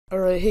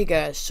Alright, hey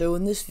guys, so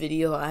in this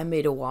video I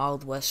made a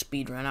Wild West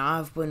speedrun.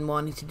 I've been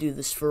wanting to do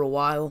this for a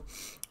while.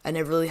 I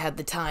never really had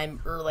the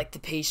time or like the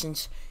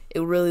patience.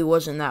 It really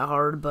wasn't that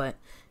hard, but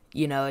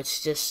you know,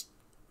 it's just,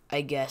 I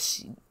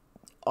guess,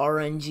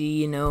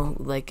 RNG,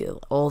 like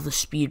all the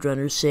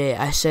speedrunners say.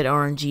 I said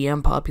RNG,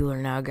 I'm popular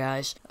now,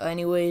 guys.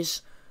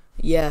 Anyways,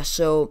 yeah,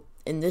 so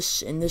in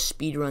this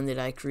speedrun that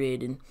I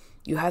created,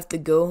 you have to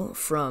go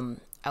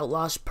from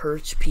Outlaw's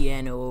Perch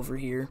piano over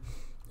here.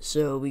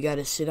 So we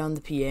gotta sit on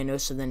the piano,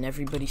 so then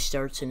everybody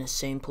starts in the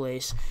same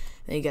place.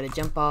 Then you gotta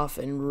jump off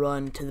and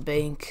run to the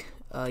bank.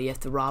 You have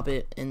to rob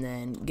it and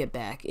then get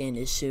back in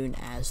as soon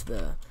as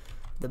the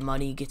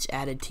money gets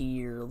added to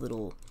your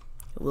little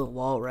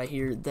wall right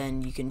here.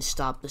 Then you can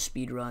stop the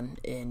speed run.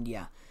 And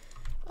yeah,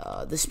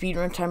 the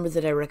speedrun timer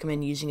that I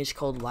recommend using is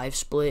called Live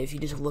Split. If you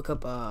just look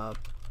up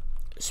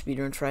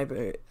speedrun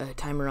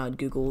timer on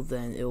Google,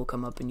 then it will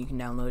come up and you can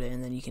download it,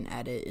 and then you can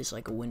add it as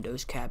like a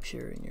Windows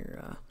capture in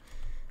your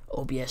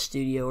OBS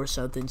Studio or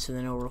something, so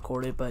then it'll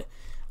record it. But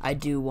I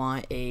do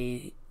want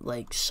a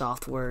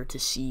software to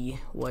see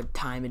what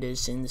time it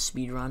is in the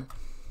speedrun,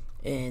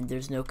 and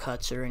there's no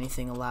cuts or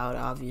anything allowed,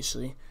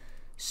 obviously.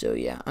 So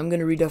yeah, I'm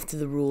gonna read off to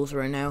the rules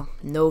right now.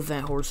 No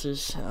event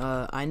horses.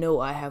 I know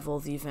I have all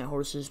the event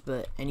horses,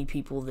 but any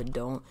people that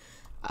don't,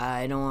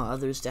 I don't want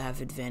others to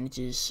have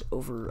advantages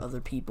over other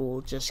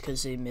people just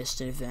because they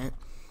missed an event.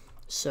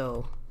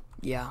 So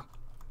yeah.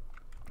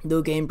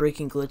 No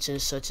game-breaking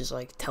glitches such as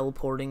like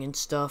teleporting and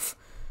stuff,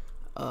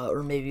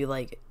 or maybe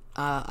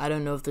I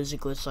don't know if there's a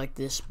glitch like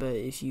this, but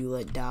if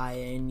you die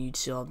and you'd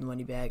still have the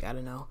money back, I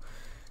don't know,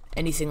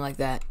 anything like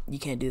that, you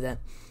can't do that.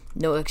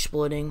 No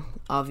exploiting,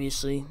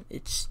 obviously,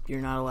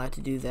 you're not allowed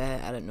to do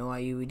that. I don't know why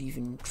you would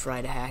even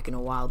try to hack in a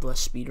Wild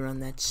West speedrun.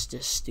 That's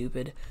just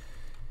stupid.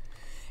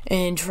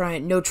 And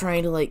no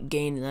trying to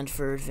gain an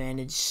unfair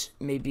advantage.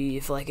 Maybe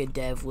if a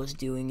dev was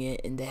doing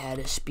it and they had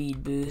a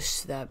speed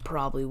boost, that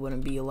probably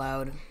wouldn't be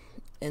allowed.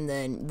 And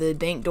then the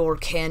bank door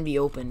can be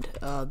opened,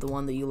 the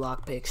one that you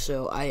lockpick.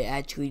 So I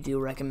actually do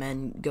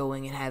recommend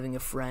going and having a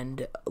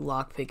friend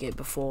lockpick it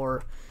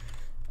before,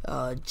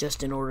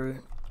 just in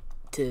order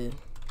to,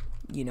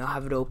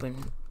 have it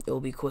open. It'll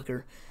be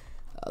quicker.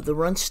 The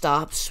run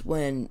stops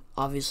when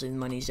obviously the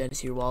money's added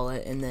to your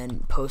wallet, and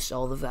then post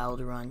all the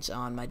valid runs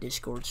on my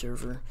Discord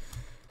server.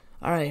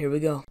 Alright, here we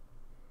go.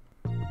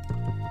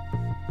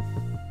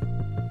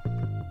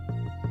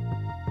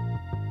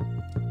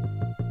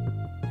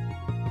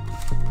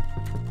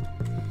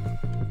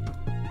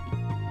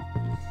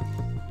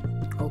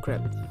 Oh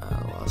crap,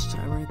 I lost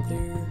time right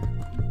there.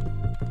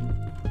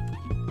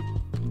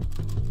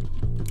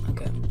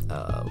 Okay,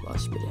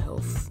 lost a bit of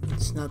health.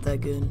 It's not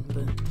that good,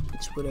 but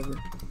it's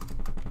whatever.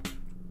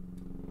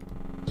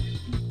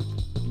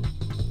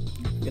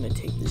 I'm gonna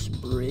take this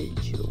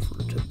bridge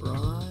over to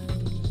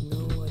Brian.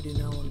 No, I do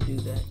not want to do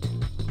that.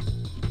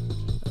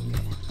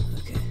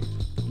 Okay.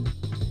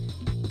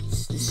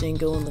 This ain't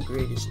going the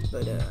greatest,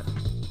 but yeah.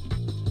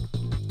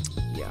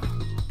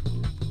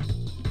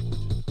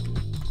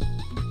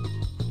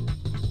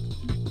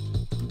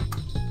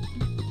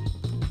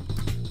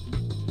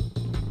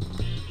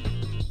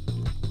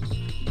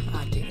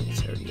 Ah, dang it,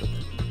 it's already open.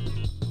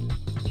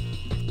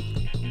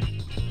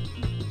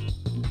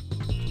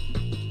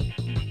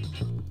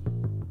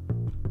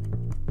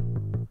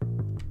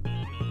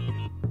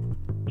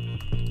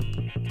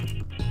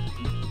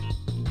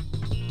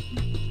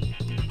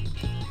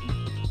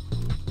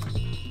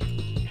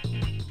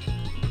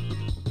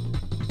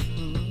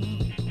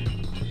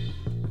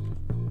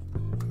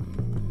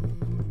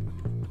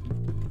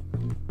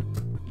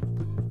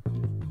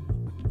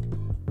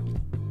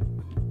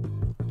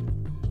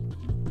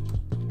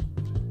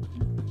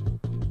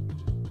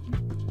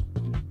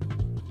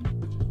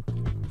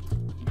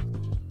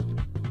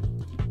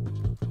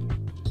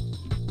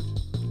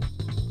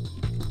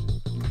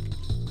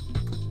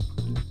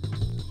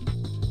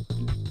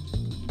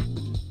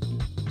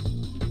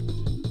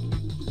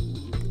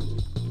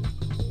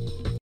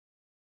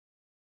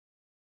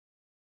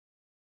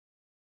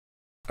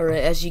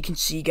 Alright, as you can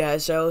see,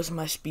 guys, that was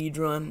my speed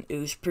run. It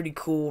was pretty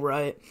cool,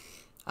 right?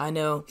 I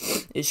know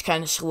it's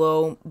kind of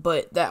slow,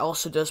 but that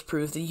also does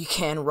prove that you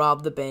can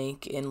rob the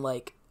bank in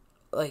like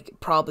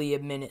probably a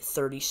minute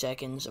 30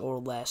 seconds or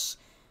less.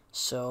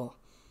 So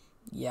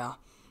yeah,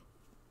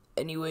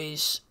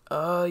 anyways,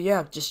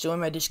 yeah, just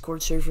join my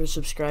Discord server,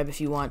 subscribe if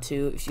you want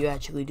to, if you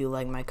actually do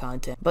like my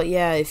content. But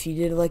yeah, if you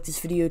did like this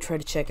video, try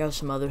to check out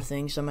some other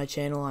things on my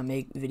channel. I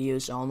make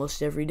videos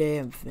almost every day.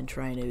 I've been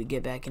trying to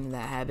get back into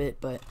that habit.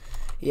 But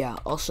yeah,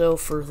 also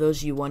for those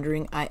of you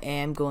wondering, I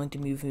am going to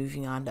be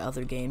moving on to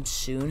other games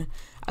soon.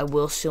 I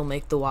will still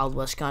make the Wild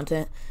West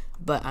content,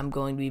 but I'm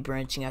going to be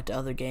branching out to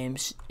other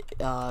games,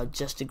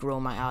 just to grow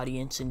my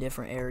audience in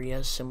different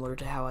areas, similar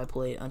to how I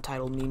played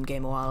Untitled Meme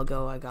Game a while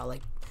ago. I got a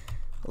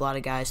lot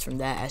of guys from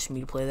that asking me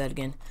to play that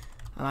again.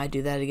 I might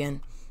do that again.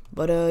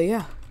 But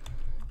yeah,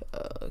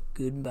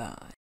 goodbye.